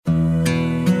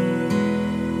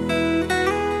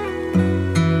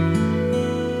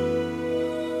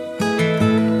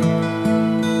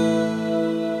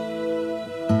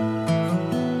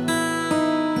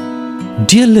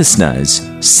Dear listeners,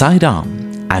 Sai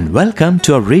Ram, and welcome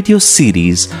to our radio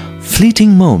series,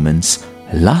 Fleeting Moments,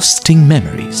 Lasting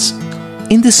Memories.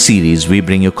 In this series, we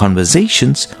bring you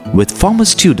conversations with former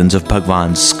students of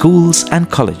Bhagwan's schools and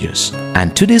colleges.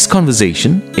 And today's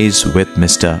conversation is with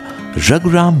Mr.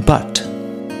 Raghuram Bhat.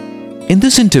 In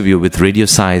this interview with Radio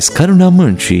Sai's Karuna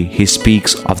Munshi, he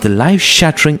speaks of the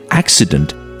life-shattering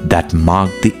accident that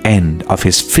marked the end of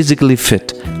his physically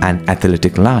fit and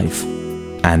athletic life,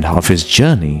 and of his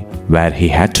journey where he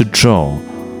had to draw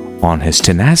on his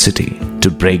tenacity to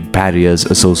break barriers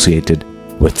associated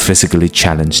with physically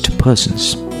challenged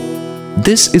persons.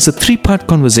 This is a 3-part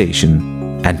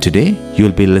conversation, and today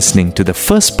you'll be listening to the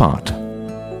first part.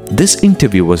 This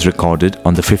interview was recorded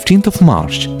on the 15th of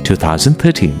March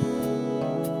 2013.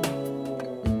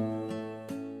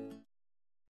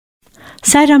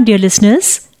 Sai Ram, dear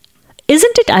listeners,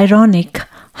 isn't it ironic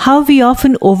how we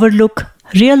often overlook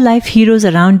real-life heroes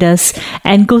around us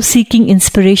and go seeking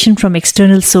inspiration from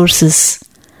external sources?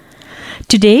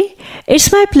 Today,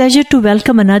 it's my pleasure to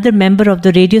welcome another member of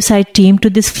the Radio Sai team to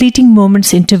this Fleeting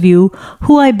Moments interview,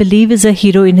 who I believe is a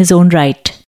hero in his own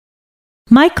right.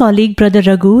 My colleague, Brother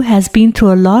Raghu, has been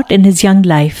through a lot in his young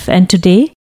life, and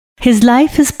today, his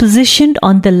life is positioned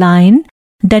on the line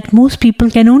that most people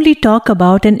can only talk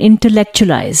about and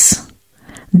intellectualize.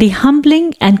 The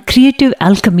humbling and creative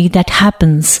alchemy that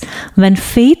happens when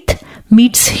faith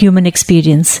meets human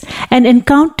experience and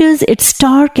encounters its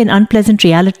stark and unpleasant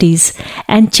realities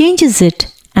and changes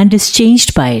it and is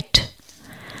changed by it.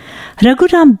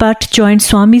 Raghuram Bhat joined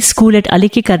Swami's school at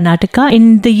Alike, Karnataka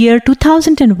in the year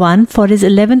 2001 for his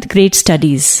 11th grade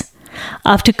studies.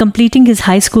 After completing his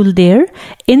high school there,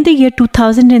 in the year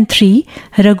 2003,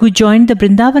 Raghu joined the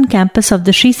Vrindavan campus of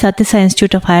the Sri Sathya Sai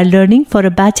Institute of Higher Learning for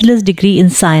a bachelor's degree in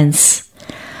science.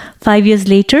 5 years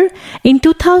later, in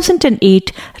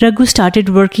 2008, Raghu started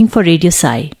working for Radio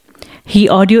Sai. He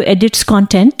audio edits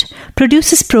content,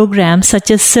 produces programs such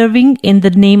as Serving in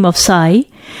the Name of Sai.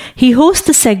 He hosts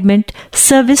the segment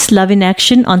Service Love in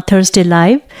Action on Thursday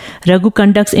Live. Raghu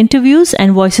conducts interviews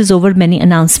and voices over many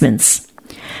announcements.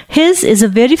 His is a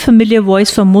very familiar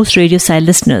voice for most Radio Sai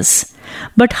listeners,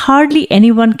 but hardly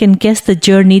anyone can guess the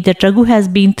journey that Raghu has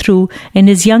been through in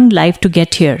his young life to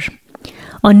get here.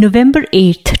 On November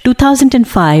 8,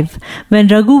 2005, when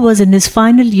Raghu was in his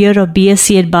final year of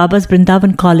BSc at Baba's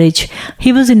Vrindavan College,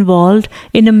 he was involved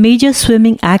in a major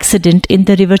swimming accident in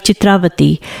the river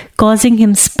Chitravati, causing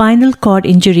him spinal cord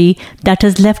injury that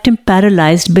has left him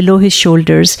paralyzed below his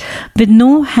shoulders, with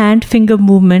no hand-finger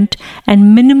movement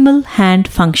and minimal hand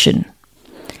function.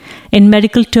 In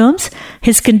medical terms,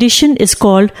 his condition is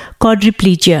called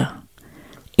quadriplegia.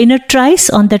 In a trice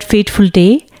on that fateful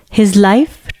day, his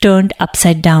life turned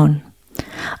upside down.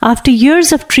 After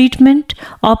years of treatment,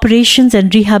 operations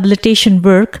and rehabilitation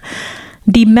work,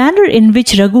 the manner in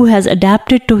which Raghu has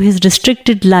adapted to his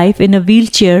restricted life in a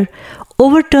wheelchair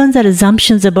overturns our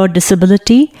assumptions about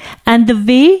disability and the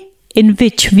way in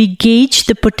which we gauge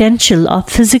the potential of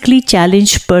physically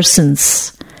challenged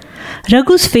persons.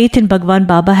 Raghu's faith in Bhagawan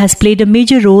Baba has played a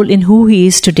major role in who he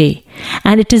is today.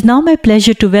 And it is now my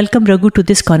pleasure to welcome Raghu to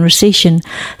this conversation.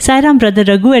 Sai Ram, Brother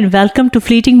Raghu, and welcome to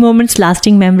Fleeting Moments,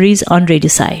 Lasting Memories on Radio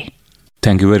Sai.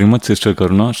 Thank you very much, Sister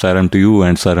Karuna. Sai Ram to you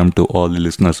and Sai Ram to all the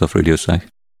listeners of Radio Sai.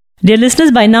 Dear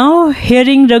listeners, by now,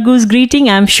 hearing Raghu's greeting,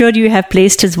 I'm sure you have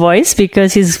placed his voice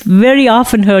because he's very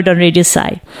often heard on Radio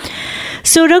Sai.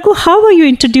 So, Raghu, how were you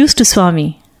introduced to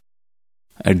Swami?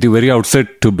 At the very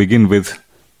outset, to begin with,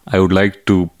 I would like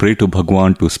to pray to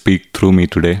Bhagwan to speak through me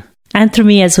today. And through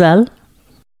me as well.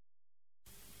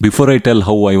 Before I tell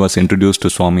how I was introduced to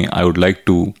Swami, I would like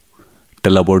to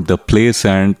tell about the place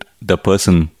and the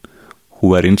person who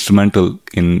were instrumental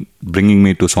in bringing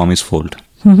me to Swami's fold.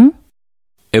 Mm-hmm.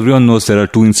 Everyone knows there are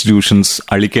 2 institutions,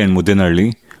 Alike and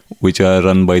Mudenalli, which are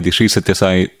run by the Sri Sathya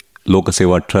Sai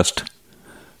Lokaseva Trust.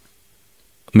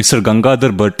 Mr.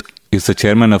 Gangadhar Bhat is the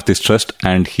chairman of this trust,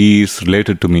 and he is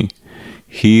related to me.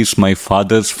 He is my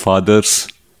father's father's,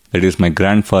 that is my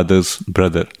grandfather's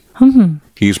brother. Mm-hmm.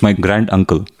 He is my grand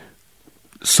uncle.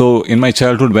 So in my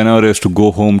childhood, whenever I used to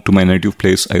go home to my native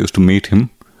place, I used to meet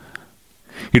him.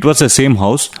 It was the same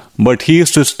house, but he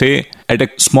used to stay at a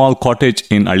small cottage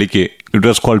in Alike. It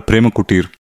was called Prema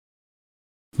Kutir.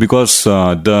 Because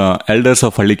the elders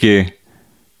of Alike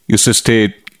used to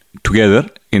stay together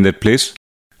in that place,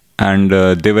 and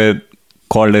they were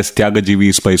called as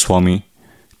Tyagajivis by Swami.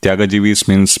 Tyagajivis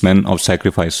means men of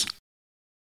sacrifice.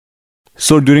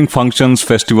 So during functions,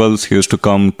 festivals, he used to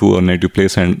come to our native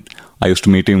place and I used to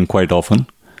meet him quite often.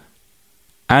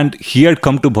 And he had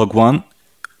come to Bhagwan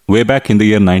way back in the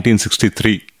year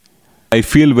 1963. I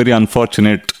feel very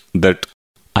unfortunate that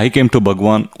I came to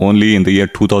Bhagawan only in the year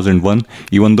 2001,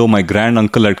 even though my grand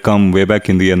uncle had come way back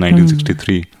in the year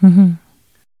 1963.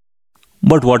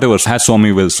 But whatever, as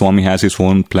Swami will, Swami has his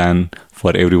own plan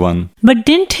for everyone. But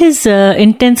didn't his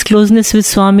intense closeness with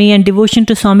Swami and devotion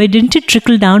to Swami, didn't it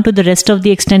trickle down to the rest of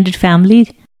the extended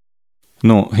family?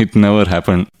 No, it never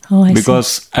happened. Oh, I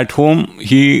because at home,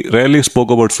 he rarely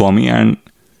spoke about Swami and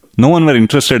no one were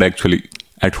interested actually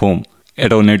at home,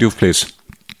 at our native place.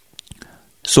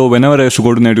 So whenever I used to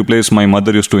go to native place, my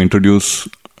mother used to introduce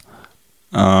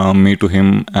me to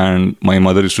him, and my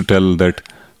mother used to tell that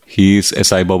he is a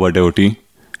Sai Baba devotee.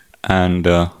 And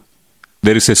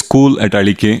there is a school at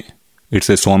Alike. It's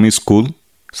a Swami school,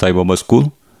 Sai Baba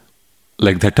school.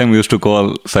 Like that time we used to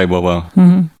call Sai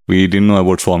Baba. We didn't know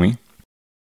about Swami.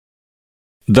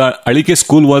 The Alike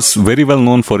school was very well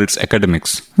known for its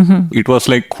academics. It was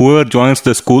like whoever joins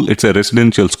the school, it's a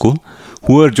residential school.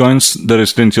 Whoever joins the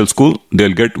residential school,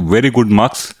 they'll get very good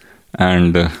marks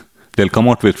and they'll come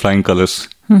out with flying colors.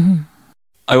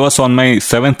 I was on my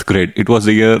 7th grade. It was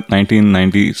the year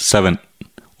 1997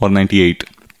 or 98.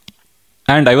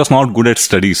 And I was not good at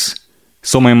studies.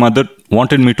 So my mother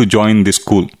wanted me to join this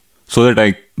school so that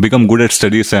I become good at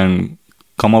studies and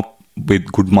come up with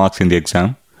good marks in the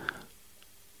exam.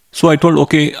 So I told,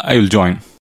 okay, I will join.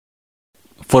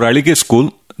 For Alike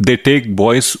school, they take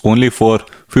boys only for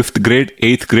 5th grade,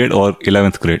 8th grade or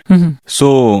 11th grade.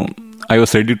 So I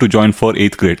was ready to join for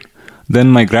 8th grade. Then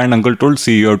my grand uncle told,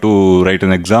 see, you have to write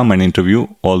an exam and interview.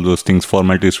 All those things,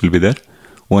 formalities will be there.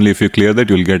 Only if you clear that,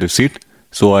 you will get a seat.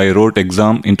 So I wrote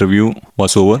exam, interview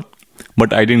was over.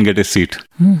 But I didn't get a seat.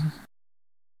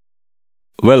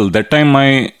 Well, that time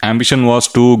my ambition was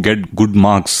to get good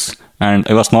marks. And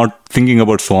I was not thinking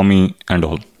about Swami and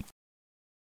all.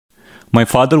 My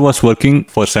father was working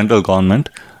for central government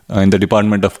in the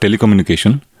Department of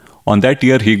Telecommunication. On that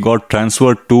year, he got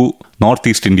transferred to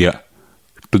Northeast India,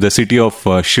 to the city of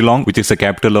Shillong, which is the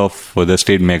capital of the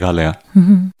state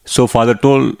Meghalaya. So father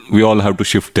told, we all have to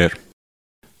shift there.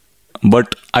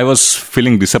 But I was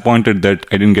feeling disappointed that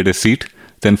I didn't get a seat.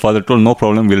 Then father told, no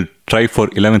problem, we'll try for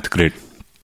 11th grade.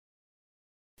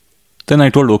 Then I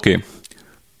told, okay.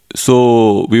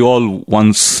 So we all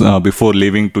once before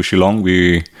leaving to Shillong,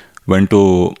 we went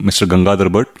to Mr. Gangadhar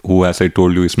Bhat, who, as I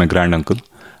told you, is my grand uncle.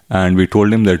 And we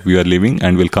told him that we are leaving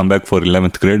and we'll come back for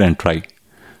 11th grade and try.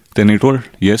 Then he told,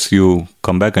 yes, you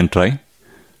come back and try.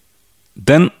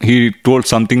 Then he told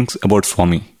some things about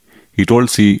Swami. He told,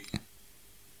 see,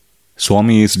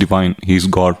 Swami is divine, he is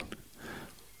God.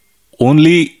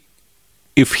 Only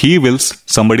if he wills,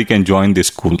 somebody can join this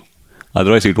school.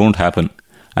 Otherwise, it won't happen.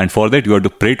 And for that, you have to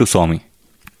pray to Swami.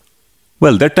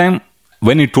 Well, that time,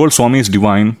 when he told Swami is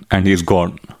divine and he is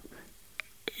God,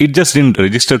 it just didn't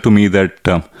register to me that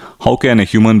how can a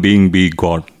human being be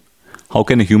God? How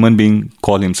can a human being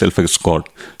call himself as God?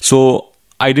 So,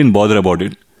 I didn't bother about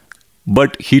it.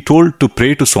 But he told to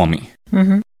pray to Swami.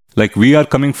 Like, we are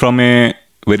coming from a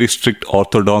very strict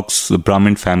Orthodox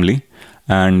Brahmin family.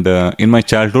 And in my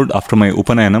childhood, after my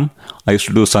Upanayanam, I used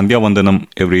to do Sandhya Vandanam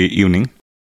every evening.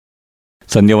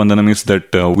 Sandhya Vandanam is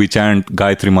that we chant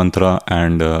Gayatri Mantra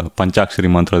and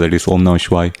Panchakshari Mantra, that is Om Namah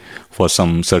Shivaya, for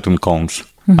some certain counts.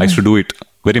 I used to do it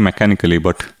very mechanically,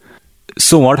 but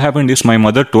so what happened is my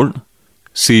mother told,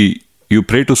 see, you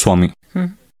pray to Swami.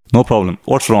 No problem.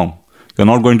 What's wrong? You're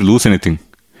not going to lose anything.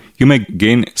 You may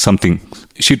gain something.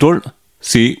 She told,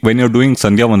 see, when you're doing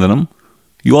Sandhya Vandanam,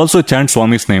 you also chant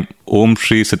Swami's name, Om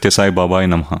Sri Sathya Sai Baba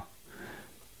Namaha.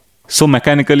 So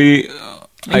mechanically,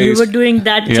 you were doing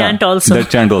that chant also. That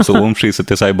chant also, Om Sri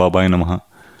Sathya Sai Baba Namaha.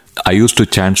 I used to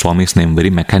chant Swami's name very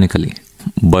mechanically.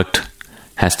 But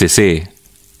as they say,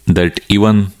 that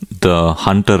even the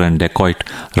hunter and dacoit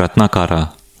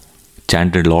Ratnakara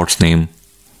chanted Lord's name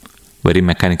very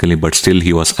mechanically, but still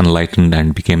he was enlightened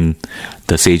and became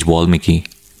the sage Valmiki.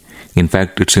 In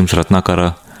fact, it seems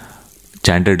Ratnakara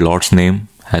chanted Lord's name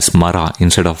as Mara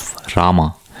instead of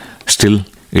Rama. Still,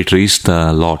 it reached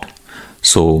the Lord.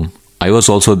 So, I was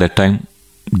also that time,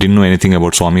 didn't know anything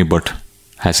about Swami, but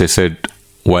as I said,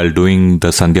 while doing the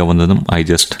Sandhya Vandanam, I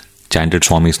just chanted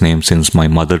Swami's name since my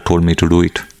mother told me to do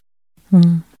it.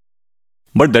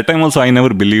 But that time also, I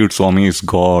never believed Swami is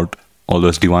God, all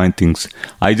those divine things.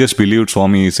 I just believed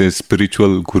Swami is a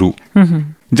spiritual guru.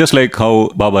 Just like how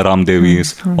Baba Ramdev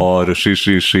is, or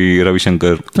Sri Ravi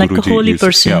Shankar like Guruji a holy is.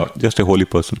 person. Yeah, just a holy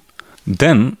person.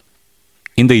 Then,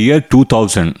 in the year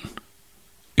 2000,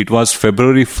 it was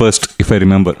February 1st, if I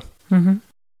remember.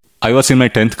 I was in my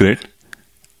 10th grade,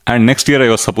 and next year I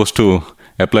was supposed to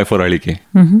apply for Alike.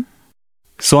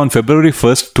 So on February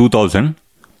 1st, 2000,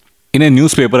 in a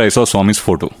newspaper I saw Swami's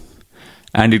photo.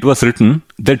 And it was written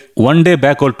that one day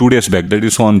back or 2 days back, that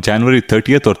is on January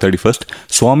 30th or 31st,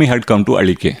 Swami had come to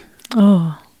Alike.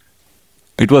 Oh.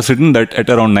 It was written that at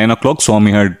around 9 o'clock,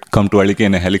 Swami had come to Alike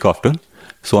in a helicopter.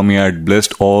 Swami had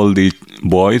blessed all the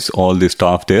boys, all the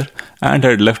staff there, and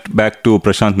had left back to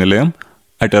Prasanthi Nilayam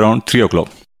at around 3 o'clock.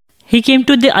 He came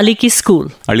to the Alike school.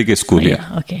 Alike school,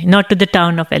 yeah. Okay, not to the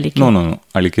town of Alike. No.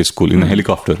 Alike school in a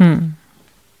helicopter.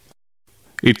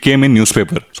 It came in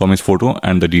newspaper, Swami's photo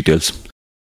and the details.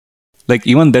 Like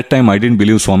even that time, I didn't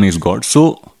believe Swami is God.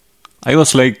 So I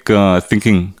was like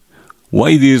thinking,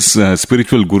 why these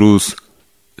spiritual gurus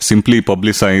simply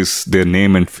publicize their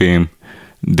name and fame?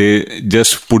 They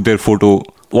just put their photo.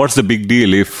 What's the big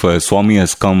deal if Swami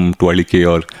has come to Alike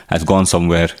or has gone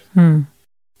somewhere?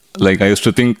 Like I used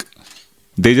to think,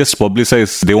 they just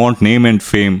publicize. They want name and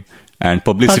fame and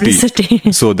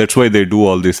publicity. So that's why they do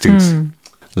all these things.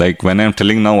 Like when I'm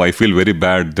telling now, I feel very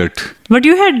bad that... But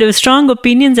you had strong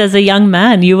opinions as a young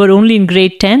man. You were only in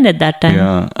grade 10 at that time.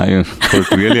 Yeah, but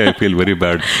really I feel very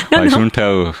bad. I shouldn't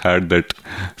have had that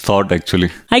thought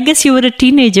actually. I guess you were a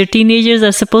teenager. Teenagers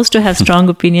are supposed to have strong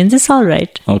opinions. It's all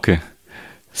right. Okay.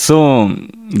 So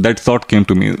that thought came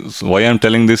to me. So why I'm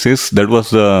telling this is, that was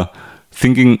the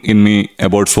thinking in me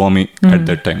about Swami at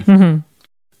that time.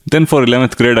 Then for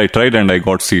 11th grade, I tried and I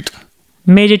got seat.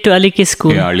 Made it to Alike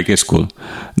school. Yeah, Alike school.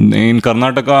 In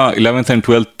Karnataka, 11th and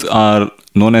 12th are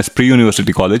known as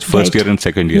pre-university college, first year and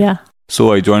second year. Yeah.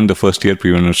 So I joined the first year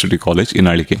pre-university college in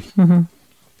Alike.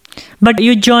 But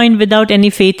you joined without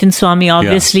any faith in Swami,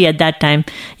 obviously, at that time.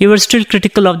 You were still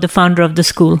critical of the founder of the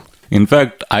school. In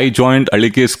fact, I joined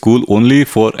Alike school only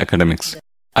for academics.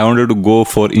 I wanted to go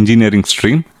for engineering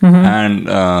stream, and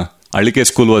Alike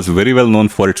school was very well known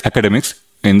for its academics.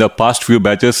 In the past few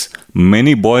batches,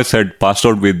 many boys had passed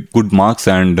out with good marks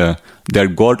and they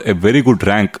had got a very good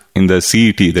rank in the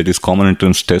CET, that is Common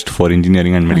Entrance Test for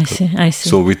Engineering and Medical. I see.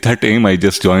 So with that aim, I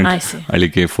just joined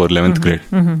Alike for 11th grade.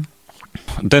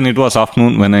 Then it was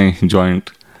afternoon when I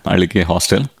joined Alike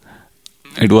hostel.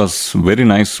 It was very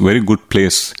nice, very good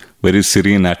place, very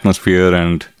serene atmosphere,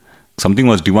 and something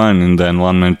was divine in the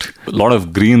environment. A lot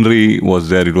of greenery was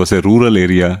there. It was a rural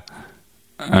area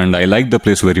and I liked the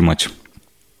place very much.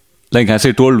 Like as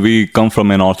I told, we come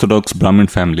from an Orthodox Brahmin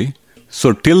family.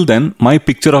 So till then, my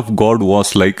picture of God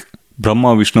was like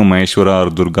Brahma, Vishnu, Maheshwara, or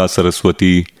Durga,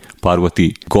 Saraswati,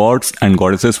 Parvati. Gods and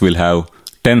goddesses will have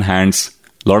 10 hands,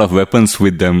 lot of weapons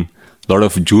with them, lot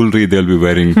of jewelry they'll be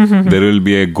wearing. There will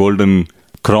be a golden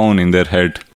crown in their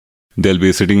head. They'll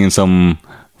be sitting in some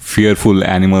fearful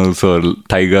animals or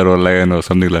tiger or lion or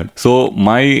something like that. So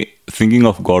my thinking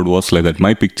of God was like that.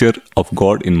 My picture of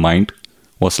God in mind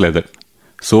was like that.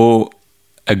 So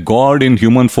a God in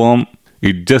human form,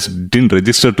 it just didn't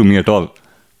register to me at all.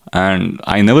 And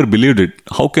I never believed it.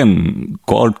 How can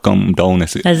God come down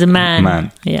as a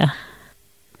man? Yeah.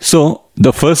 So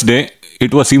the first day,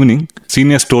 it was evening.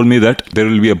 Seniors told me that there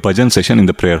will be a bhajan session in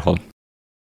the prayer hall.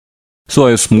 So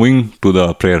I was moving to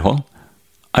the prayer hall.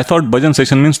 I thought bhajan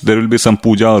session means there will be some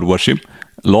puja or worship.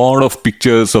 Lot of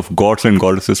pictures of gods and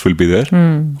goddesses will be there,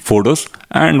 photos,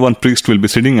 and one priest will be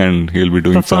sitting and he'll be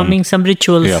doing performing some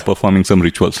rituals. Yeah, performing some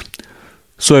rituals.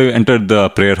 So I entered the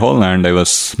prayer hall and I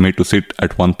was made to sit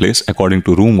at one place according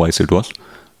to room wise it was.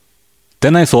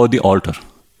 Then I saw the altar.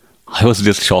 I was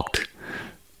just shocked.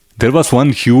 There was one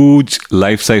huge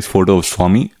life-size photo of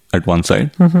Swami at one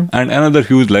side and another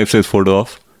huge life-size photo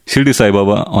of Sri Sai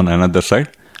Baba on another side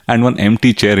and one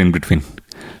empty chair in between.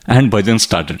 And bhajan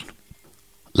started.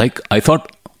 Like, I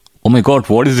thought, oh my God,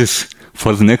 what is this?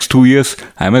 For the next 2 years,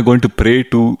 am I going to pray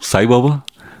to Sai Baba?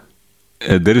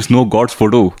 There is no God's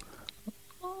photo.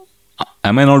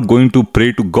 Am I not going to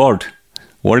pray to God?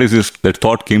 What is this? That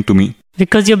thought came to me.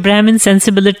 Because your Brahmin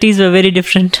sensibilities were very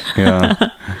different. Yeah.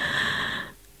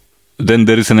 Then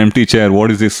there is an empty chair.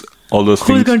 What is this? All those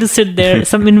things. Who's going to sit there?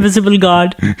 Some invisible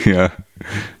God. Yeah.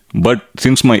 But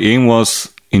since my aim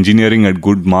was engineering at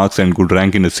good marks and good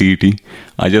rank in the CET,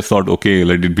 I just thought, okay,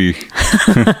 let it be.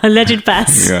 Let it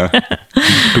pass. Yeah.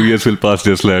 2 years will pass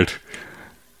just like that.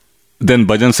 Then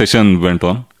bhajan session went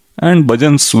on. And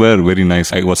bhajans were very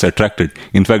nice. I was attracted.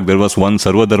 In fact, there was one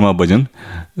Sarva Dharma bhajan.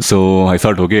 So I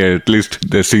thought, okay, at least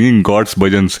they're singing God's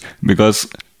bhajans. Because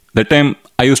that time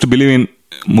I used to believe in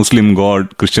Muslim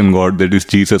God, Christian God, that is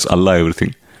Jesus, Allah,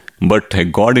 everything. But a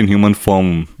God in human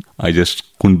form, I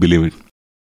just couldn't believe it.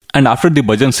 And after the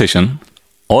bhajan session,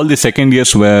 all the second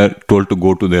years were told to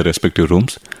go to their respective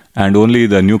rooms. And only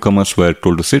the newcomers were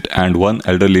told to sit. And one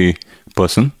elderly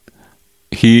person,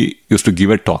 he used to give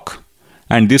a talk.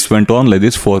 And this went on like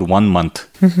this for 1 month.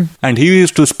 And he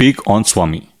used to speak on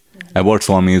Swami, about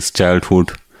Swami's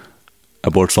childhood,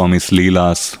 about Swami's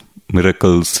leelas,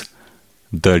 miracles,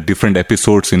 the different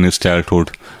episodes in his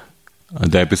childhood.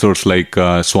 The episodes like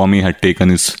Swami had taken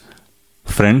his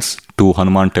friends to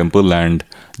Hanuman temple and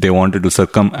they wanted to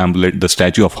circumambulate the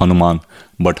statue of Hanuman,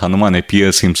 but Hanuman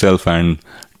appears himself and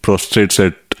prostrates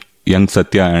at young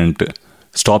Satya and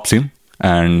stops him,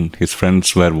 and his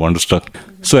friends were wonderstruck.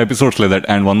 So episodes like that,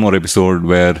 and one more episode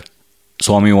where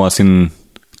Swami was in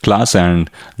class and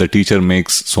the teacher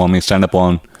makes Swami stand up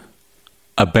on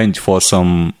a bench for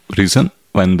some reason.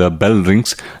 When the bell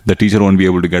rings, the teacher won't be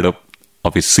able to get up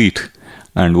of his seat,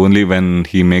 and only when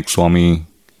he makes Swami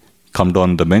come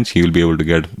down the bench, he will be able to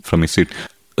get from his seat.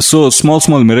 So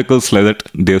small miracles like that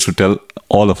they used to tell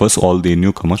all of us, all the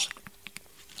newcomers.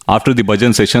 After the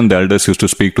bhajan session, the elders used to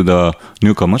speak to the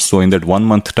newcomers. So in that 1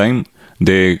 month time,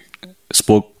 they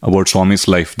spoke about Swami's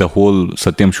life, the whole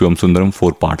Satyam Shivam Sundaram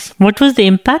 4 parts. What was the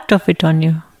impact of it on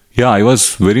you? Yeah, I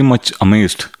was very much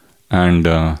amazed, and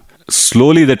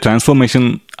slowly the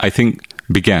transformation, I think,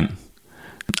 began.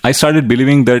 I started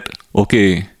believing that,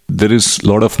 okay, there is a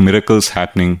lot of miracles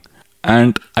happening,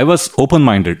 and I was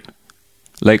open-minded.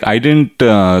 Like, I didn't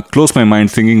close my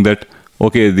mind thinking that,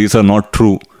 okay, these are not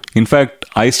true. In fact,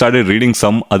 I started reading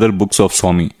some other books of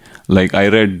Swami. Like, I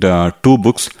read 2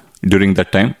 books during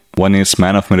that time. One is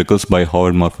Man of Miracles by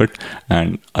Howard Murphy,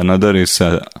 and another is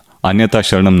Anyata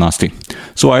Sharanam Nasti.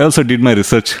 So I also did my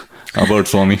research about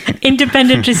Swami.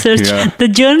 Independent research. Yeah. The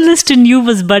journalist in you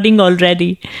was budding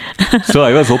already. So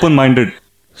I was open-minded.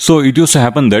 So it used to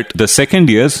happen that the second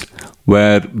years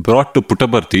were brought to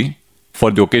Puttaparthi for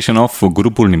the occasion of Guru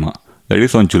Purnima, that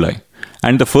is on July.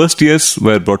 And the first years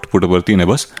were brought to Puttaparthi in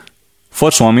Abbas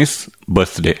for Swami's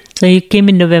birthday. So you came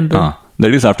in November.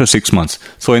 That is after 6 months.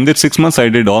 So in that 6 months, I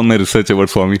did all my research about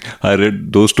Swami. I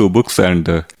read those 2 books and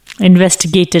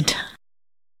investigated.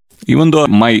 Even though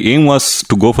my aim was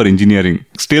to go for engineering,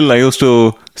 still I used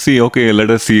to see, okay, let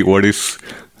us see what is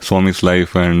Swami's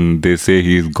life, and they say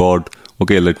he is God.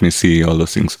 Okay, let me see all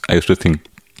those things. I used to think.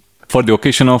 For the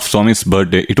occasion of Swami's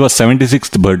birthday, it was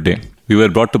 76th birthday. We were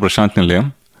brought to Prasanthi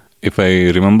Nilayam. If I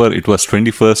remember, it was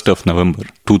 21st of November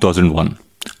 2001.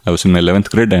 I was in my 11th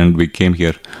grade and we came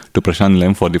here to Prasanthi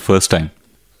Nilayam for the first time.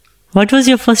 What was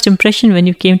your first impression when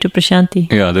you came to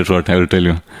Prasanthi? Yeah, that's what I will tell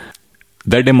you.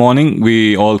 That day morning,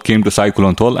 we all came to Sai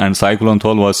Kulanthol, and Sai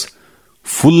Kulanthol was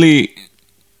fully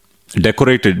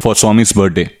decorated for Swami's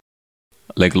birthday.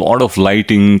 Like, lot of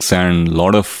lightings and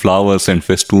lot of flowers and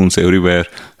festoons everywhere.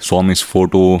 Swami's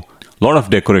photo, lot of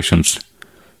decorations.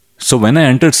 So when I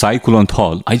entered Sai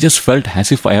Kulanthol, I just felt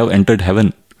as if I have entered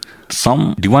heaven.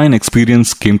 Some divine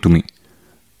experience came to me.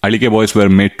 Alike boys were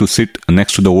made to sit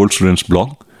next to the old students'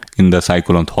 block in the Sai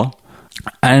Kulanthol,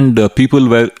 and people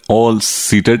were all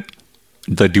seated,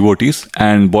 the devotees,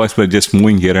 and boys were just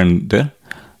moving here and there,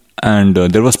 and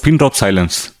there was pin drop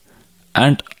silence,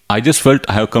 and I just felt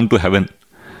I have come to heaven.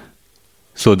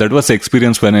 So that was the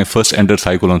experience when I first entered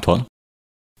Sai Kulanthol.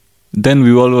 Then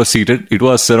we all were seated. It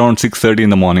was around 6:30 in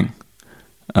the morning.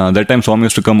 That time Swami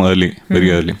used to come early,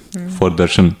 very early, for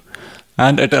darshan.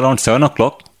 And at around 7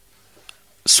 o'clock,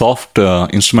 soft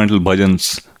instrumental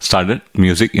bhajans started,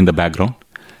 music in the background,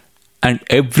 and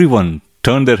everyone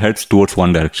turned their heads towards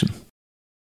one direction.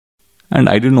 And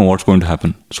I didn't know what's going to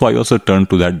happen. So I also turned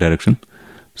to that direction.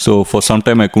 So for some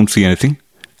time I couldn't see anything.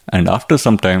 And after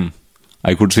some time,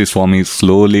 I could see Swami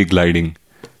slowly gliding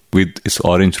with his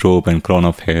orange robe and crown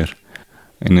of hair.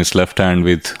 In his left hand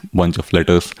with bunch of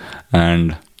letters,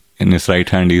 and in his right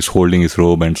hand he is holding his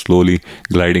robe and slowly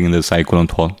gliding in the Sai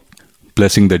Kulanthol,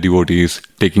 blessing the devotees,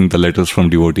 taking the letters from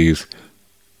devotees,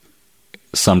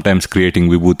 sometimes creating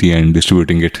vibhuti and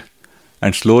distributing it.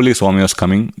 And slowly Swami was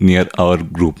coming near our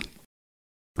group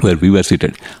where we were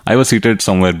seated. I was seated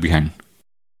somewhere behind.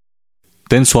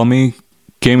 Then Swami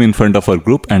came in front of our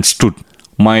group and stood.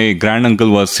 My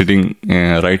granduncle was sitting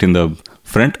right in the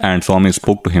front, and Swami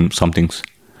spoke to him some things.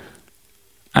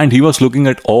 And he was looking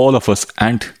at all of us,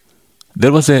 and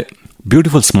there was a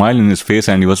beautiful smile in his face,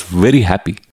 and he was very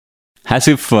happy. As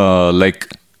if like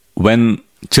when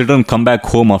children come back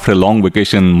home after a long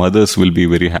vacation, mothers will be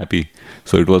very happy.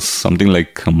 So it was something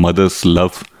like a mother's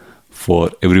love for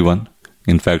everyone.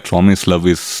 In fact, Swami's love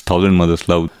is 1,000 mothers'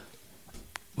 love.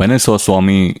 When I saw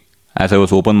Swami, as I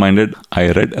was open-minded,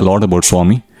 I read a lot about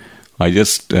Swami. I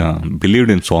just believed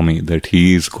in Swami, that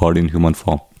he is God in human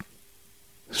form.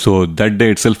 So that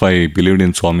day itself, I believed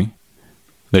in Swami,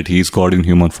 that he is God in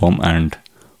human form. And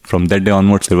from that day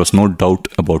onwards, there was no doubt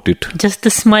about it. Just the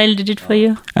smile did it for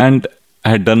you? And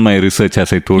I had done my research,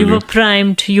 as I told you. You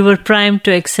were primed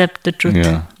to accept the truth.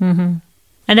 Yeah. Mm-hmm.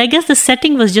 And I guess the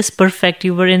setting was just perfect.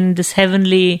 You were in this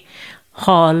heavenly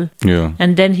hall. Yeah.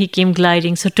 And then he came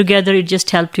gliding. So together it just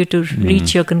helped you to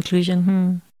reach your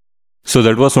conclusion. So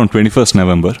that was on 21st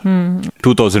November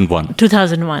 2001.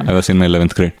 2001. I was in my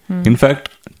 11th grade. In fact,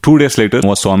 2 days later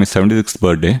was Swami's 76th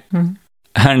birthday.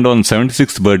 And on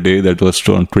 76th birthday, that was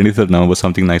on 23rd November,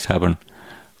 something nice happened.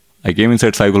 I came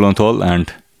inside Sai Kulwant Hall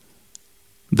and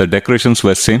the decorations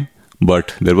were same,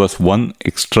 but there was one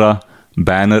extra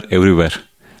banner everywhere.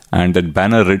 And that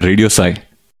banner read Radio Sai.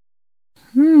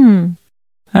 And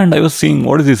I was seeing,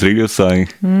 what is this Radio Sai?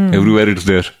 Everywhere it's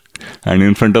there. And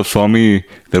in front of Swami,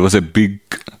 there was a big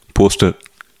poster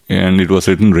and it was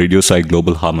written Radio Sai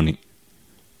Global Harmony.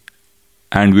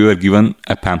 And we were given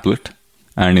a pamphlet.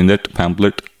 And in that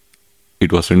pamphlet,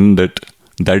 it was written that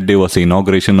day was the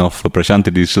inauguration of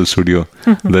Prasanthi Digital Studio,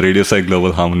 the Radio Sai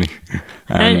Global Harmony.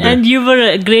 And you were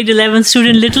a grade 11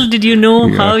 student. Little did you know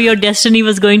how your destiny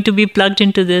was going to be plugged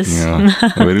into this.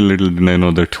 Yeah, very little did I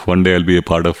know that one day I'll be a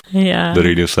part of the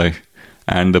Radio Sai.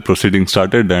 And the proceeding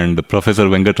started and Professor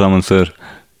Venkatraman sir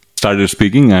started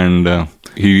speaking and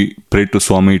he prayed to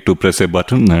Swami to press a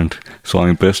button and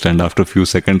Swami pressed and after a few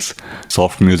seconds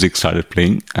soft music started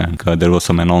playing and there was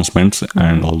some announcements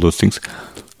and all those things.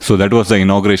 So that was the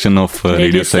inauguration of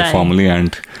Radio Sai family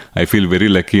and I feel very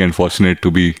lucky and fortunate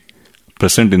to be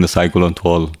present in the Sai Kulwant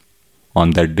Hall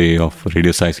on that day of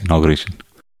Radio Sai's inauguration.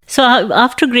 So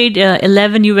after grade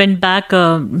 11, you went back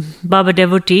Baba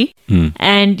devotee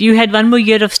and you had one more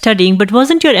year of studying, but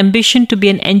wasn't your ambition to be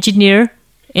an engineer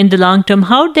in the long term?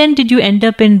 How then did you end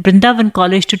up in Vrindavan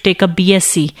College to take a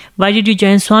BSc? Why did you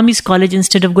join Swami's college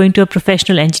instead of going to a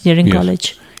professional engineering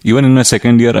college? Even in my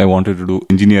second year, I wanted to do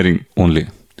engineering only.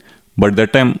 But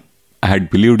that time, I had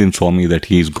believed in Swami that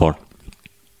he is God.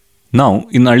 Now,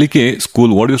 in Alike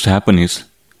school, what used to happen is,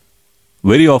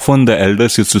 very often the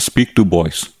elders used to speak to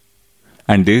boys.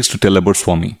 And they used to tell about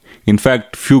Swami. In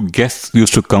fact, few guests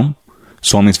used to come,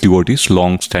 Swami's devotees,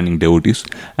 long-standing devotees,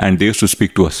 and they used to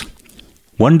speak to us.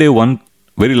 One day, one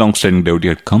very long-standing devotee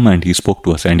had come and he spoke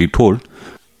to us and he told,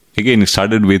 again, it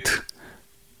started with,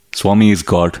 Swami is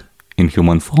God in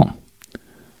human form.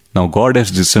 Now, God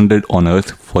has descended on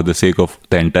earth for the sake of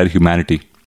the entire humanity.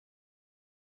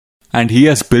 And he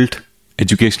has built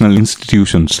educational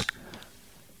institutions.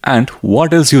 And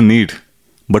what else you need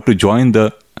but to join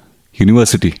the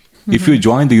university? If you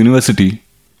join the university,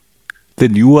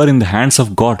 then you are in the hands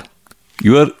of God.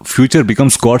 Your future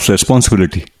becomes God's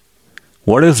responsibility.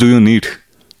 What else do you need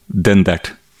than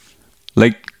that?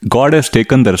 Like God has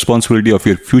taken the responsibility of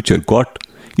your future. God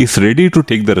is ready to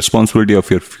take the responsibility of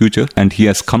your future and he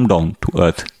has come down to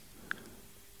earth.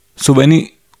 So when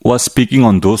he was speaking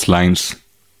on those lines,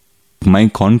 my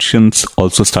conscience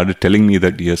also started telling me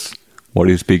that yes, what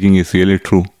he is speaking is really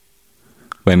true.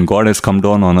 When God has come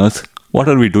down on earth, what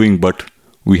are we doing but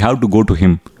we have to go to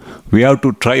him. We have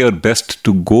to try our best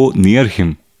to go near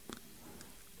him.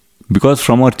 Because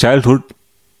from our childhood,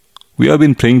 we have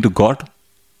been praying to God,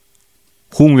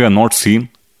 whom we have not seen.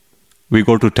 We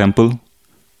go to temple,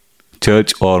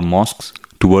 church or mosques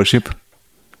to worship.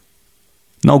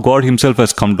 Now God himself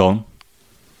has come down.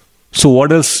 So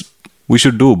what else we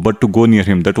should do but to go near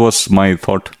him? That was my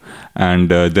thought. And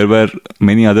there were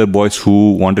many other boys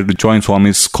who wanted to join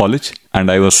Swami's college.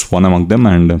 And I was one among them.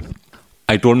 And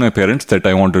I told my parents that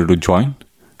I wanted to join.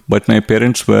 But my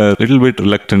parents were a little bit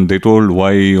reluctant. They told,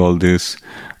 why all this?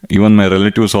 Even my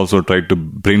relatives also tried to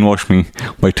brainwash me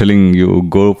by telling you,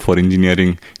 go for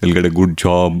engineering, you'll get a good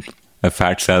job, a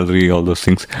fat salary, all those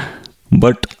things.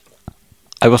 But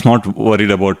I was not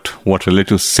worried about what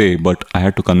relatives say, but I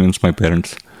had to convince my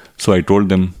parents. So I told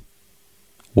them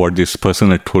what this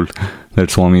person had told,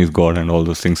 that Swami is God and all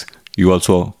those things. You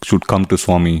also should come to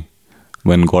Swami.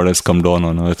 When God has come down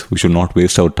on earth, we should not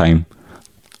waste our time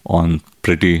on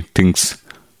pretty things.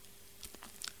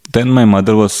 Then my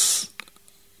mother was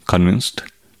convinced,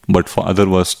 but father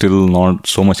was still not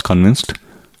so much convinced,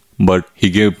 but he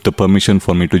gave the permission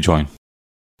for me to join.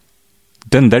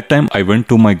 Then that time I went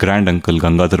to my grand uncle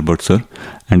Gangadhar Bhat sir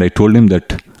and I told him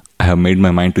that I have made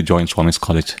my mind to join Swami's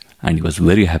college, and he was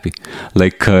very happy.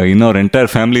 Like in our entire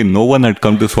family, no one had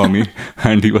come to Swami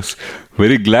and he was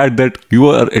very glad that you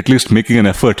are at least making an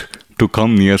effort to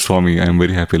come near Swami. I am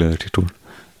very happy that he told.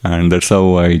 And that's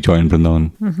how I joined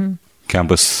Vrindavan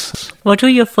campus. What were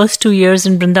your first 2 years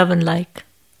in Vrindavan like?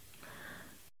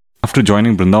 After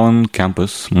joining Vrindavan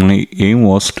campus, my aim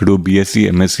was to do BSc,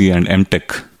 MSc and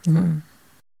MTech.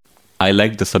 I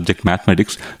liked the subject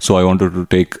mathematics, so I wanted to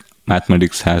take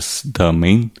mathematics as the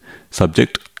main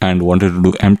subject and wanted to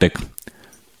do MTech.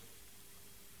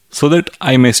 So that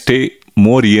I may stay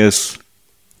more years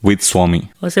with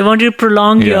Swami. So I wanted to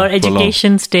prolong your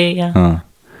education stay.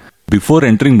 Before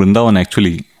entering Vrindavan,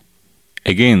 actually,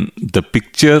 again, the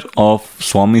picture of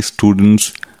Swami's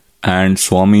students and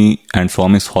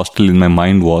Swami's hostel in my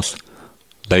mind was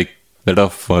like that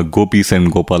of gopis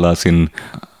and gopalas in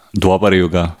Dwapara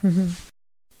Yuga.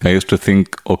 I used to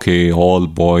think, okay, all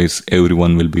boys,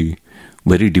 everyone will be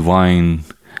very divine,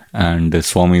 and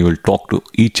Swami will talk to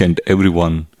each and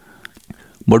everyone.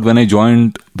 But when I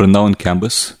joined Vrindavan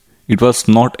campus, it was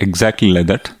not exactly like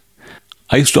that.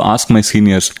 I used to ask my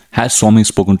seniors, has Swami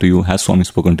spoken to you? Has Swami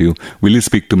spoken to you? Will he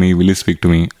speak to me? Will he speak to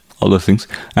me? All those things.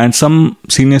 And some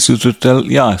seniors used to tell,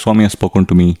 yeah, Swami has spoken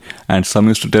to me. And some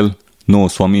used to tell, no,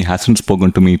 Swami hasn't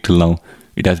spoken to me till now.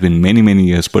 It has been many, many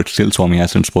years, but still Swami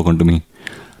hasn't spoken to me.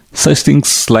 Such things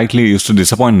slightly used to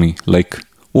disappoint me. Like,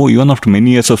 oh, even after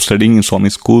many years of studying in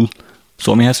Swami's school,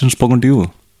 Swami hasn't spoken to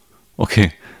you.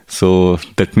 Okay, so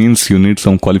that means you need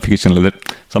some qualification like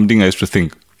that. Something I used to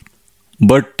think.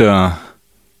 But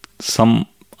some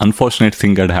unfortunate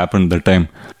thing had happened that time.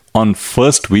 On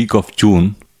first week of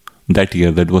June that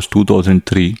year, that was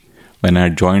 2003, when I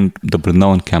had joined the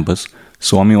Vrindavan campus,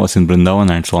 Swami was in Vrindavan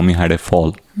and Swami had a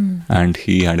fall and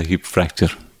he had a hip fracture.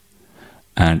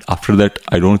 And after that,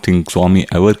 I don't think Swami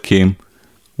ever came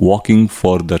walking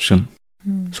for darshan.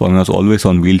 Swami was always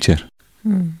on wheelchair.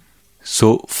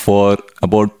 So for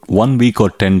about 1 week or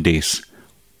 10 days,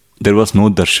 there was no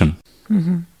darshan.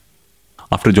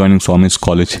 After joining Swami's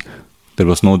college, there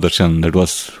was no darshan. That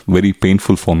was very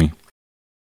painful for me.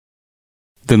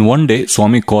 Then one day,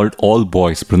 Swami called all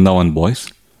boys, Vrindavan boys,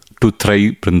 to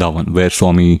Trai Vrindavan, where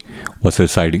Swami was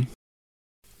residing.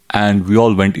 And we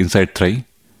all went inside Trai.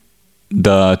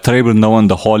 The Trai Vrindavan,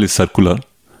 the hall is circular,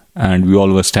 and we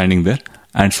all were standing there.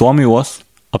 And Swami was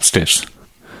upstairs.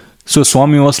 So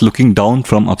Swami was looking down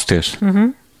from upstairs.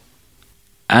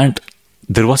 And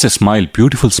there was a smile,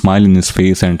 beautiful smile in his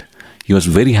face, and he was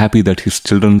very happy that his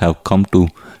children have come to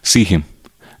see him.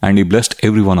 And he blessed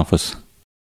every one of us.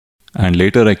 And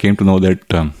later I came to know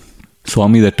that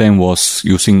Swami that time was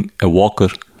using a walker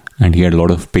and he had a lot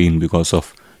of pain because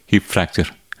of hip fracture.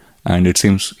 And it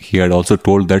seems he had also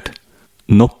told that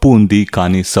Noppu undi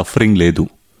kani suffering ledu.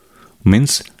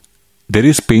 Means there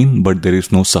is pain but there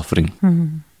is no suffering.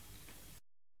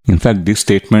 In fact, this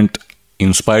statement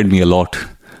inspired me a lot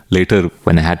later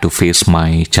when I had to face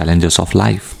my challenges of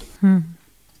life.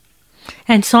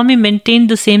 And Swami maintained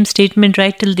the same statement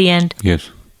right till the end. Yes.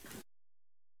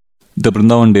 The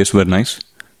Vrindavan days were nice.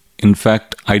 In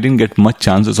fact, I didn't get much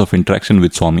chances of interaction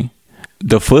with Swami.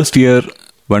 The first year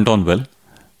went on well.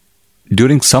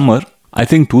 During summer, I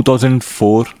think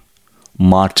 2004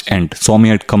 March end, Swami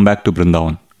had come back to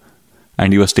Vrindavan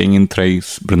and he was staying in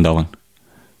Thrai's Vrindavan.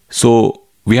 So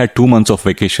we had 2 months of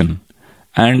vacation,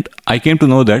 and I came to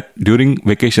know that during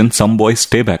vacation some boys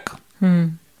stay back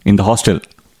in the hostel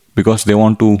because they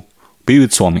want to be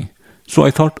with Swami. So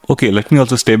I thought, okay, let me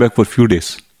also stay back for a few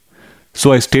days.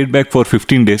 So I stayed back for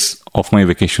 15 days of my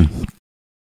vacation.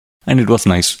 And it was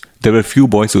nice. There were few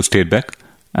boys who stayed back,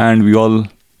 and we all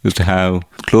used to have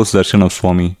close darshan of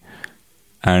Swami.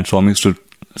 And Swami used to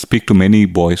speak to many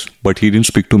boys, but he didn't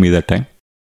speak to me that time.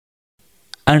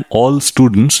 And all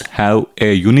students have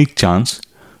a unique chance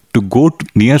to go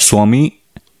near Swami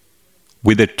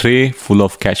with a tray full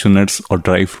of cashew nuts or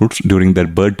dry fruits during their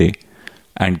birthday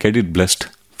and get it blessed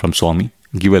from Swami,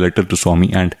 give a letter to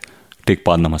Swami and take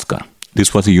Pad Namaskar.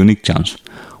 This was a unique chance.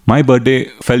 My birthday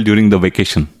fell during the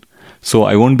vacation, so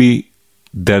I won't be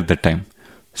there that time.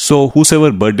 So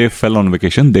whosoever birthday fell on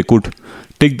vacation, they could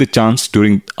take the chance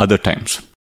during other times.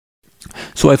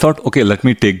 So I thought, okay, let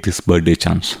me take this birthday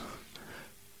chance.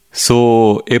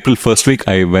 So April 1st week,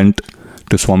 I went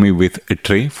to Swami with a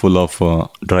tray full of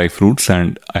dry fruits,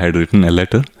 and I had written a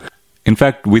letter. In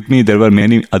fact, with me there were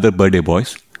many other birthday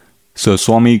boys. So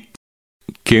Swami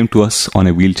came to us on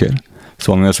a wheelchair.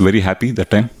 Swami was very happy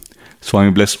that time.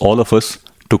 Swami blessed all of us,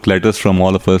 took letters from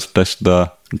all of us, touched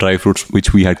the dry fruits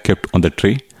which we had kept on the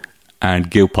tray, and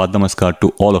gave Pad Namaskar to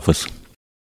all of us.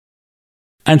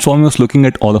 And Swami was looking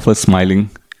at all of us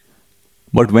smiling.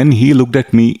 But when he looked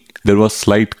at me, there was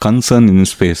slight concern in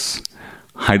his face.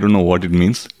 I don't know what it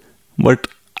means, but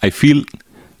I feel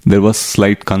there was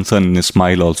slight concern in his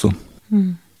smile also.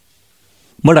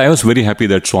 But I was very happy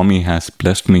that Swami has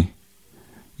blessed me.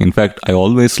 In fact, I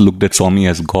always looked at Swami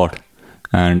as God,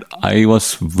 and I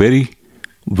was very,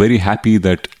 very happy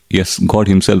that yes, God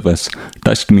himself has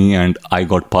touched me and I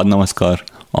got Pad Namaskar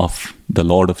of the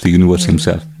Lord of the universe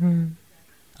himself.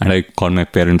 And I called my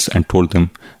parents and told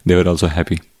them. They were also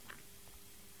happy.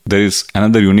 There is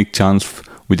another unique chance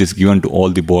which is given to all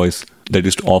the boys, that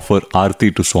is to offer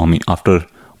Aarti to Swami after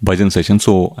bhajan session.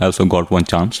 So I also got one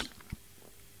chance.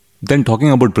 Then talking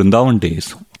about Vrindavan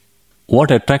days, what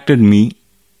attracted me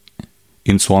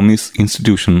in Swami's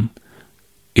institution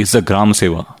is the Gram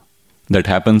Seva that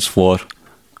happens for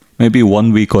maybe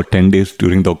 1 week or 10 days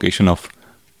during the occasion of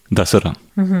Dasara,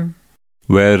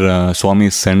 where Swami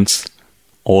sends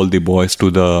all the boys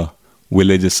to the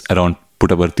villages around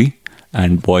Puttaparthi,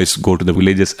 and boys go to the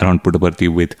villages around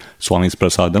Puttaparthi with Swami's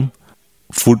prasadam,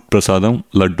 food prasadam,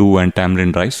 laddu and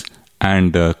tamarind rice,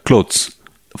 and clothes.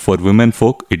 For women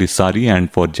folk, it is sari,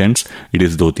 and for gents, it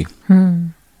is dhoti.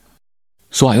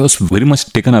 So I was very much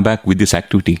taken aback with this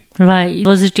activity. Right.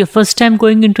 Was it your first time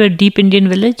going into a deep Indian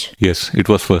village? Yes, it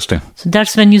was first time. So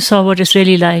that's when you saw what it's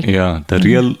really like. Yeah, the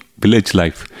real village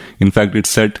life. In fact, it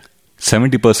said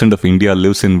 70% of India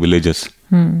lives in villages.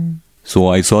 So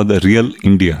I saw the real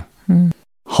India.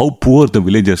 How poor the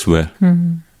villagers were.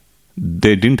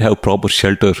 They didn't have proper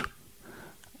shelter.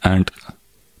 And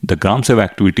the Gram Seva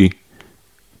activity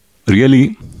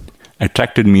really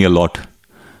attracted me a lot.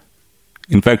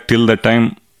 In fact, till that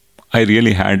time, I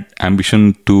really had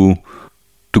ambition to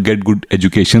get good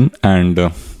education and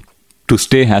to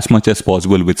stay as much as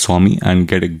possible with Swami and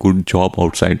get a good job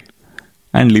outside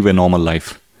and live a normal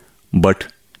life. But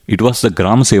it was the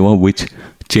Gram Seva which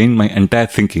changed my entire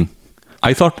thinking.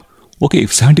 I thought, okay,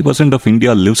 if 70% of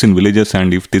India lives in villages,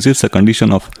 and if this is the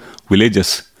condition of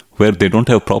villages where they don't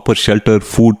have proper shelter,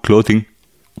 food, clothing,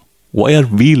 why are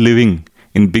we living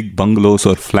in big bungalows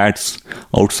or flats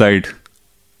outside?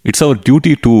 It's our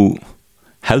duty to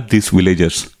help these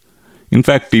villagers. In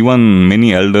fact, even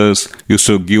many elders used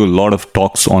to give a lot of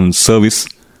talks on service,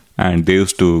 and they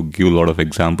used to give a lot of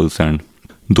examples, and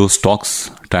those talks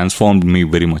transformed me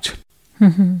very much.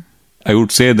 I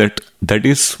would say that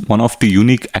is one of the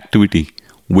unique activity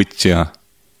which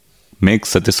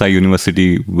makes Sathya Sai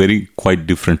University very quite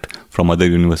different from other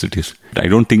universities. I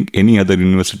don't think any other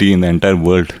university in the entire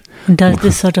world does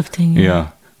this sort of thing.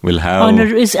 Will have...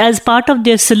 Honor is as part of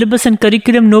their syllabus and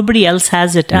curriculum, nobody else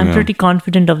has it. I'm pretty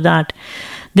confident of that.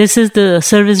 This is the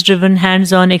service-driven,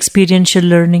 hands-on, experiential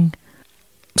learning.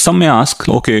 Some may ask,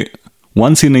 okay,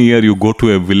 once in a year you go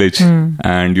to a village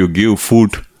and you give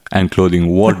food and clothing.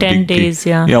 What for 10 days,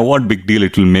 what big deal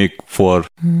it will make for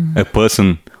a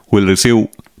person who will receive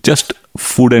just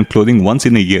food and clothing once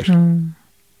in a year?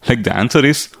 Like, the answer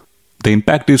is, the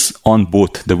impact is on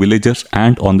both the villagers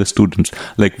and on the students.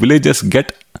 Like, villagers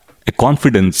get a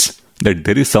confidence that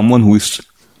there is someone who is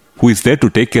there to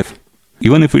take care.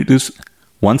 Even if it is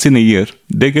once in a year,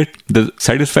 they get the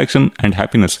satisfaction and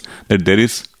happiness that there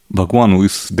is Bhagawan who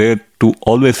is there to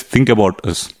always think about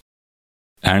us.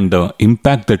 And the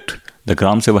impact that the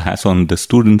Gram Seva has on the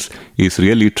students is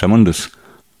really tremendous.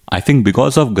 I think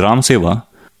because of Gram Seva,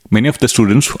 many of the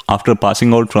students, after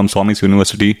passing out from Swami's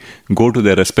University, go to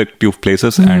their respective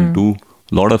places and do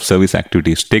a lot of service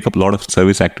activities, take up a lot of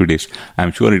service activities.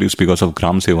 I'm sure it is because of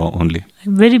Gram Seva only.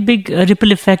 Very big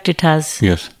ripple effect it has.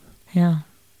 Yes. Yeah.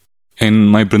 In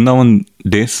my Vrindavan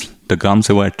days, the Gram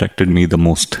Seva attracted me the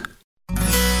most.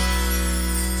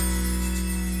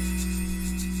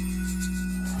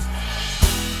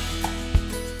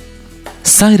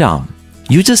 Sai Ram,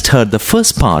 you just heard the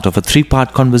first part of a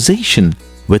 3-part conversation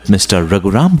with Mr.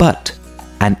 Raghuram Bhat,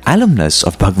 an alumnus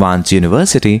of Bhagawan's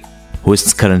University, who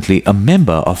is currently a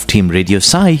member of Team Radio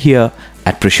Sai here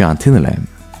at Prasanthi Nilayam.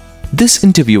 This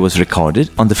interview was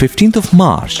recorded on the 15th of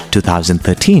March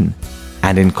 2013,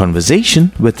 and in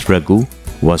conversation with Raghu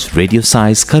was Radio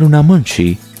Sai's Karuna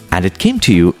Munshi, and it came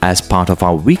to you as part of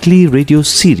our weekly radio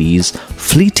series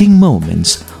Fleeting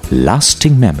Moments,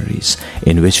 Lasting Memories,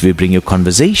 in which we bring you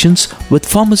conversations with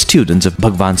former students of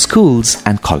Bhagawan schools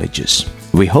and colleges.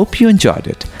 We hope you enjoyed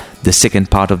it. The second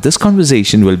part of this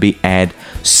conversation will be aired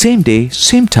same day,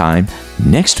 same time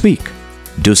next week.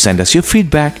 Do send us your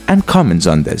feedback and comments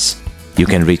on this. You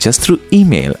can reach us through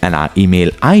email, and our email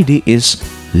ID is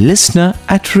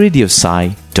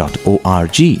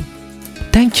listener@radiosai.org.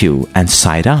 Thank you, and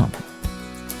Sai Ram.